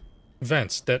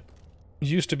vents that you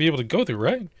used to be able to go through,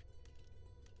 right?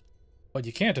 But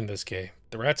you can't in this game.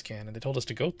 The rats can, and they told us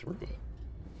to go through it.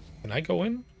 Can I go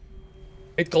in?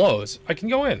 It glows. I can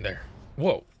go in there.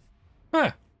 Whoa.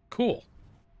 Ah, cool.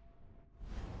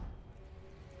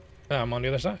 I'm on the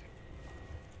other side.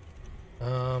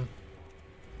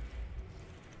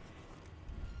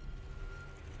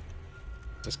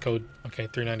 This code, okay,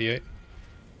 398.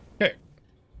 Okay.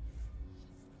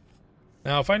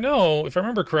 Now, if I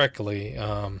remember correctly,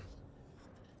 I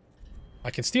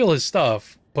can steal his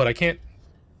stuff, but I can't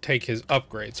take his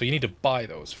upgrade, so you need to buy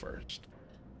those first.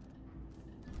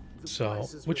 So,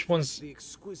 which ones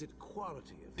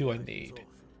do I need?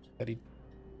 How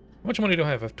much money do I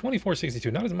have? I have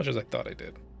 2462, not as much as I thought I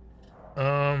did.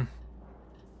 I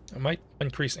might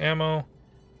increase ammo.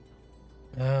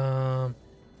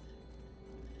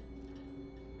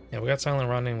 Yeah, we got Silent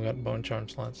Running, we got Bone Charm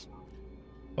slots.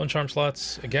 Bone Charm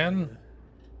slots again?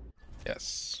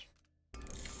 Yes.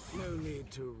 No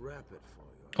need to wrap it for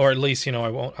you. Or at least, you know,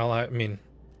 I mean...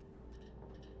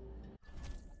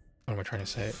 What am I trying to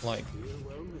say? Like...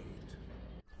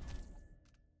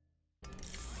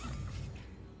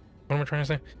 What am I trying to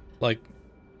say? Like,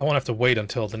 I won't have to wait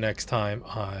until the next time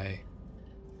I...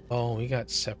 Oh, we got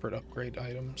separate upgrade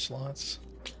item slots.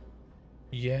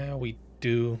 Yeah, we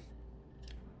do.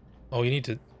 Oh, you need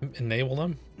to enable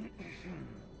them?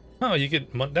 Oh, you get...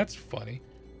 That's funny.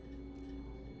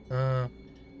 Alright.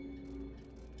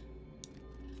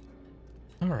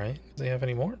 Do they have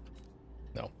any more?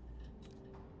 No.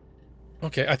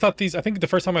 Okay, I think the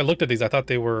first time I looked at these, I thought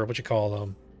they were, what you call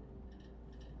them,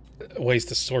 ways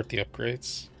to sort the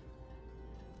upgrades.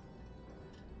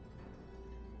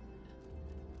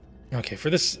 Okay, for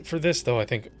this though, I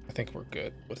think we're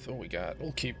good with what we got.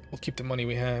 We'll keep the money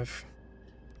we have.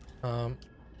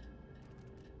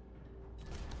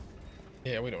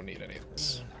 Yeah, we don't need any of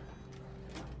this.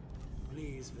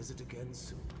 Please visit again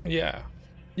soon. Yeah,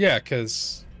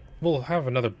 because we'll have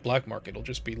another black market. It'll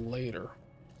just be later.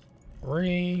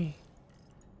 3,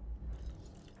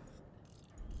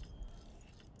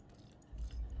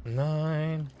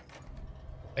 9,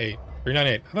 8,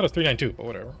 398. I thought it was 392, but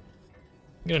whatever.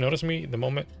 You gonna notice me the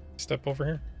moment I step over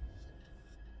here?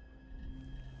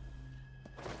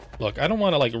 Look, I don't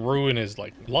want to like ruin his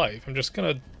like life. I'm just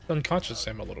gonna unconscious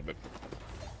him a little bit.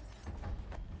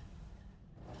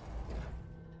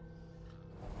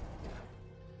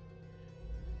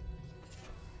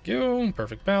 Go,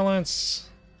 perfect balance,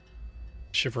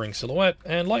 shivering silhouette,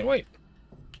 and lightweight.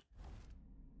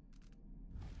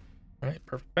 All right,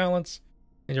 perfect balance,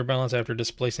 and your balance after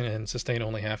displacing and sustain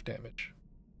only half damage.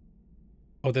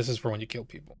 Oh, this is for when you kill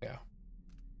people. Yeah.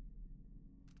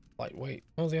 Lightweight.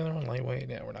 What was the other one? Lightweight.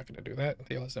 Yeah, we're not going to do that.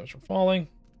 The less damage from falling.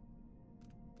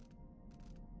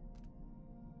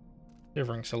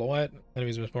 Shivering silhouette.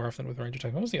 Enemies miss more often with range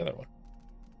attack. What was the other one?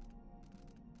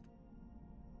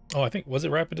 Oh, I think, was it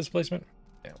rapid displacement?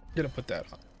 Yeah, we're going to put that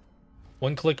on.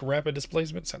 One click rapid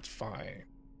displacement? Sounds fine.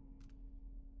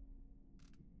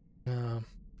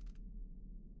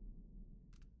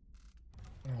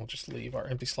 We'll just leave our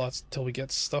empty slots until we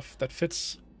get stuff that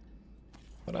fits.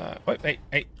 But, wait,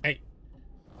 hey.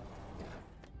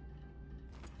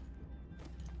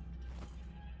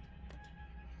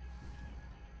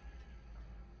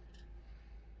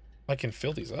 I can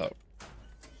fill these up.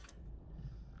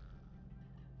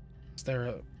 Is there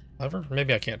a lever?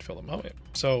 Maybe I can't fill them up.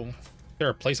 So, is there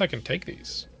a place I can take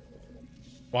these?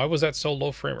 Why was that so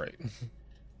low frame rate? There's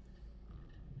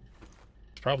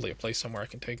probably a place somewhere I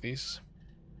can take these.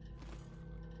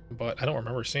 But I don't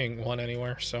remember seeing one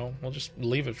anywhere, so we'll just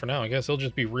leave it for now. I guess he'll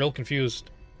just be real confused.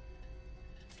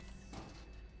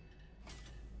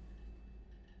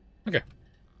 Okay.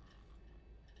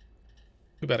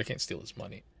 Too bad I can't steal his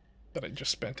money that I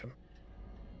just spent him.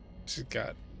 He's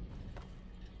got...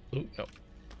 Ooh, no.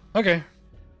 Okay.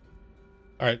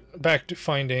 Alright, back to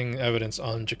finding evidence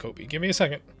on Jacoby. Give me a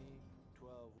second.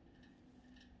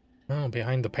 Oh,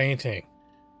 behind the painting.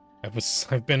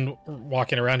 I've been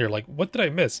walking around here like, what did I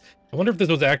miss? I wonder if this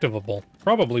was activable.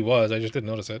 Probably was, I just didn't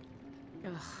notice it.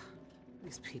 Ugh,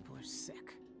 these people are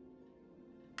sick.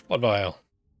 Blood vial.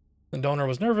 The donor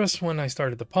was nervous when I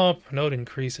started the pump. Note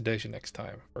increase sedation next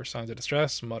time. First signs of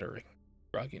distress, muttering,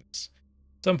 grogginess.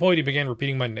 At some point he began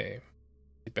repeating my name.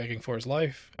 He's begging for his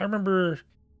life. I remember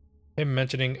him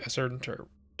mentioning a certain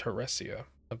Teresia.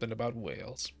 Something about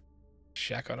whales.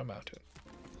 Shack on a mountain.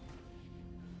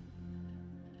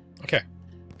 Okay,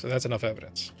 so that's enough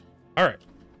evidence. Alright.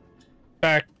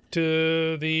 Back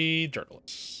to the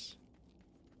journalists.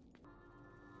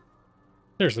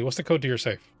 Seriously, what's the code to your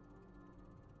safe?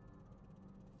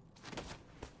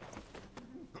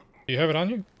 Do you have it on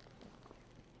you?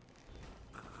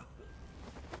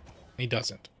 He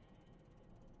doesn't.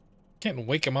 Can't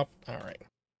wake him up. Alright.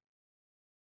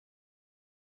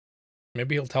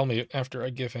 Maybe he'll tell me after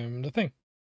I give him the thing.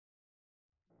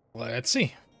 Let's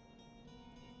see.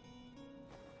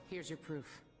 Here's your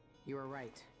proof. You were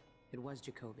right. It was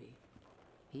Jacoby.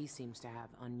 He seems to have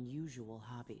unusual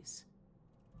hobbies.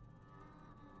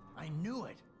 I knew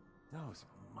it! Those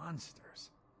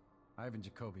monsters. Ivan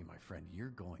Jacoby, my friend,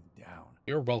 you're going down.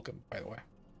 You're welcome, by the way.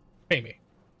 Pay me.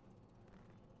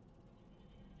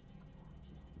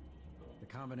 The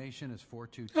combination is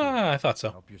 422. Ah, I thought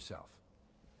so. Help yourself.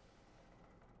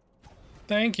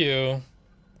 Thank you.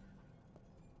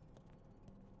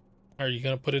 Are you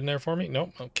gonna put it in there for me?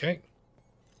 Nope. Okay.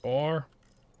 4,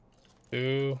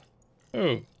 2,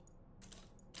 2.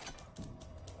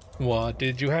 What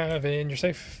did you have in your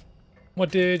safe?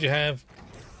 What did you have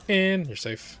in your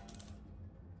safe?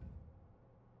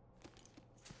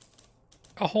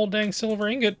 A whole dang silver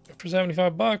ingot for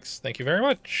 75 bucks. Thank you very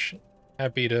much.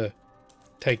 Happy to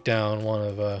take down one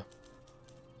of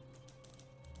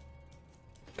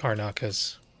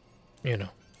Karnaka's, you know,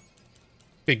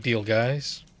 big deal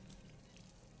guys.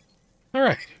 All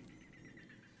right.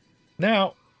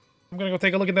 Now, I'm going to go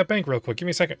take a look at that bank real quick. Give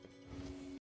me a second.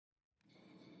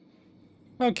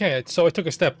 Okay, so I took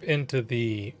a step into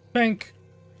the bank.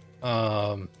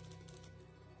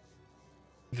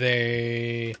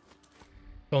 They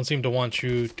don't seem to want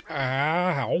you to...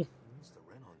 Ow.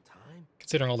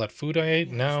 Considering all that food I ate,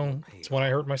 now it's when I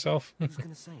hurt myself.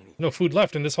 No food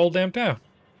left in this whole damn town.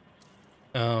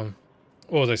 What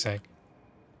was I saying?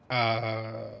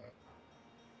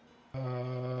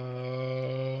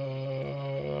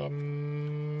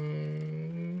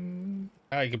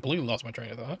 I completely lost my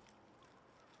train of thought.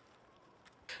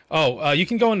 Oh, you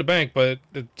can go in the bank, but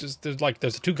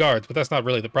there's two guards, but that's not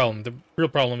really the problem. The real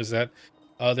problem is that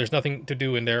there's nothing to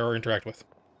do in there or interact with.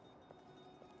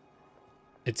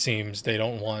 It seems they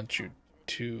don't want you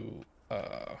to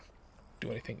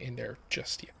do anything in there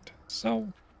just yet.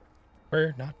 So,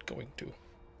 we're not going to.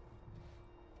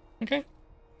 Okay.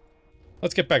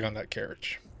 Let's get back on that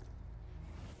carriage.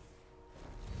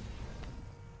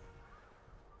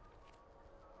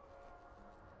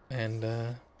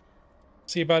 And,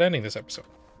 see about ending this episode.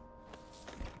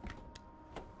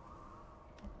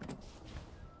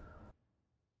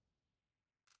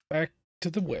 Back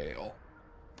to the whale.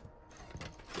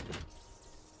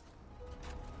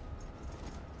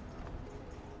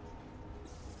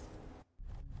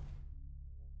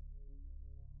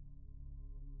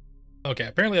 Okay,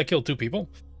 apparently I killed 2 people.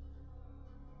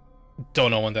 Don't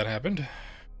know when that happened.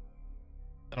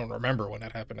 I don't remember when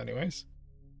that happened anyways.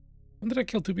 When did I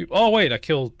kill 2 people? Oh, wait, I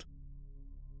killed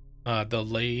the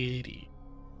lady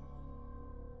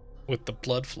with the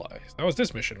blood flies. That was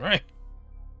this mission, right?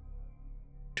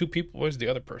 2 people. Where's the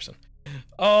other person?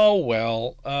 Oh,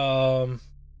 well. I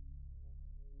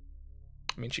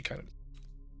mean, she kind of...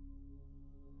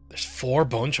 There's 4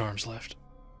 bone charms left.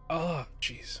 Oh,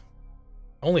 jeez.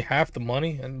 Only half the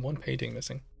money and 1 painting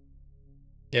missing.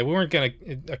 Yeah, we weren't gonna...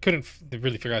 I couldn't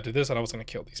really figure out to this, and I was gonna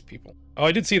kill these people. Oh,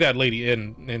 I did see that lady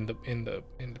in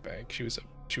the bank. She was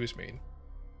mean.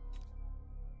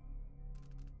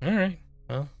 All right.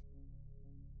 Well,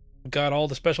 got all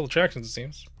the special attractions, it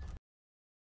seems.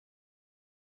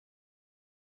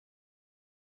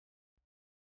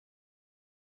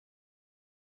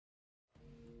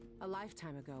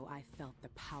 lifetime ago, I felt the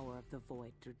power of the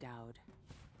void through Daud.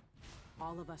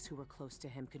 All of us who were close to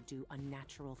him could do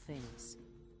unnatural things.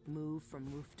 Move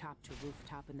from rooftop to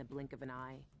rooftop in the blink of an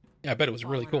eye. Yeah, I bet it was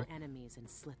really cool. Fall on our enemies and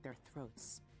slit their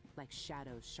throats, like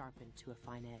shadows sharpened to a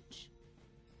fine edge.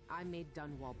 I made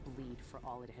Dunwall bleed for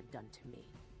all it had done to me,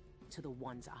 to the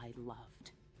ones I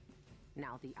loved.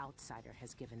 Now the outsider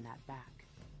has given that back,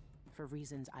 for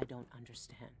reasons I don't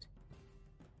understand.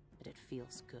 But it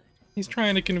feels good. He's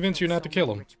trying to convince you not to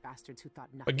kill him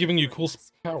by giving you cool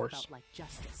powers. Felt like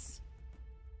justice.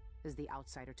 Is the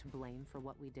outsider to blame for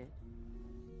what we did?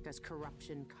 Does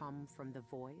corruption come from the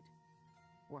void,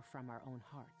 or from our own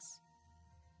hearts?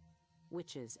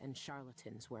 Witches and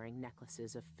charlatans wearing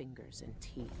necklaces of fingers and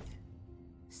teeth.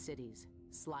 Cities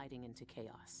sliding into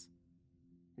chaos.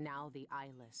 Now the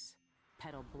eyeless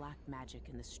peddle black magic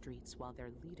in the streets while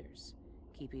their leaders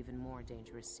keep even more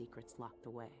dangerous secrets locked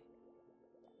away.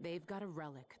 They've got a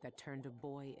relic that turned a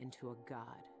boy into a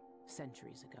god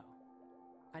centuries ago.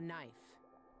 A knife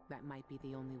that might be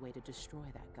the only way to destroy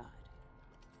that god.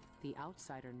 The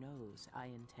outsider knows I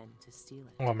intend to steal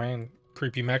it. Oh man,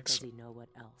 creepy mechs. Does he know what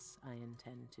else I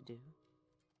intend to do?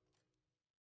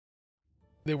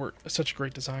 They were such a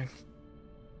great design.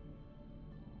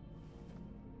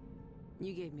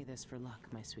 You gave me this for luck,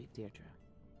 my sweet Deirdre.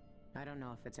 I don't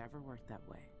know if it's ever worked that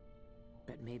way,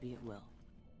 but maybe it will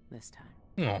this time.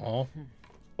 Aww,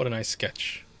 what a nice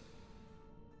sketch.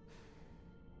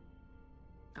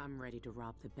 I'm ready to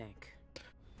rob the bank.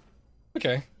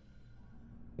 Okay.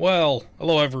 Well,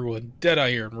 hello everyone, DeadEye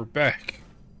here, and we're back.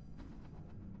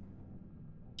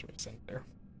 That's what it's in there.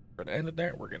 We're gonna end it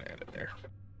there, we're gonna end it there.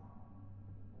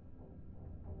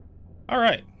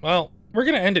 Alright, well, we're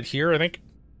gonna end it here, I think.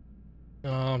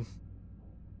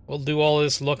 We'll do all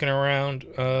this looking around,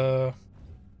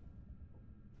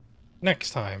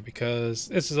 next time, because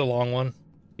this is a long one,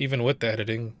 even with the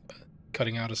editing,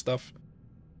 cutting out of stuff.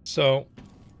 So,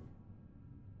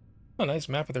 a nice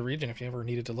map of the region if you ever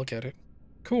needed to look at it.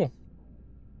 Cool.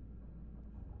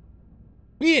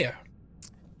 Yeah.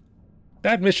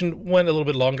 That mission went a little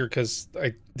bit longer because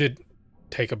I did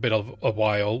take a bit of a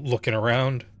while looking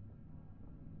around.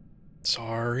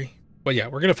 Sorry. But yeah,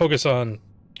 we're going to focus on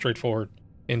straightforward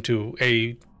into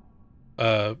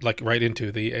like right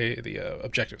into the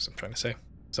objectives I'm trying to say.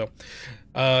 So,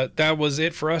 that was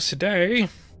it for us today.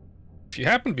 If you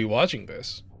happen to be watching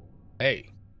this,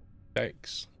 hey,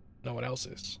 thanks. No one else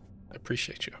is. I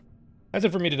appreciate you. That's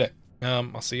it for me today.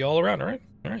 I'll see you all around, all right?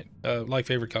 All right. Like,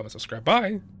 favorite, comment, subscribe.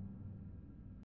 Bye.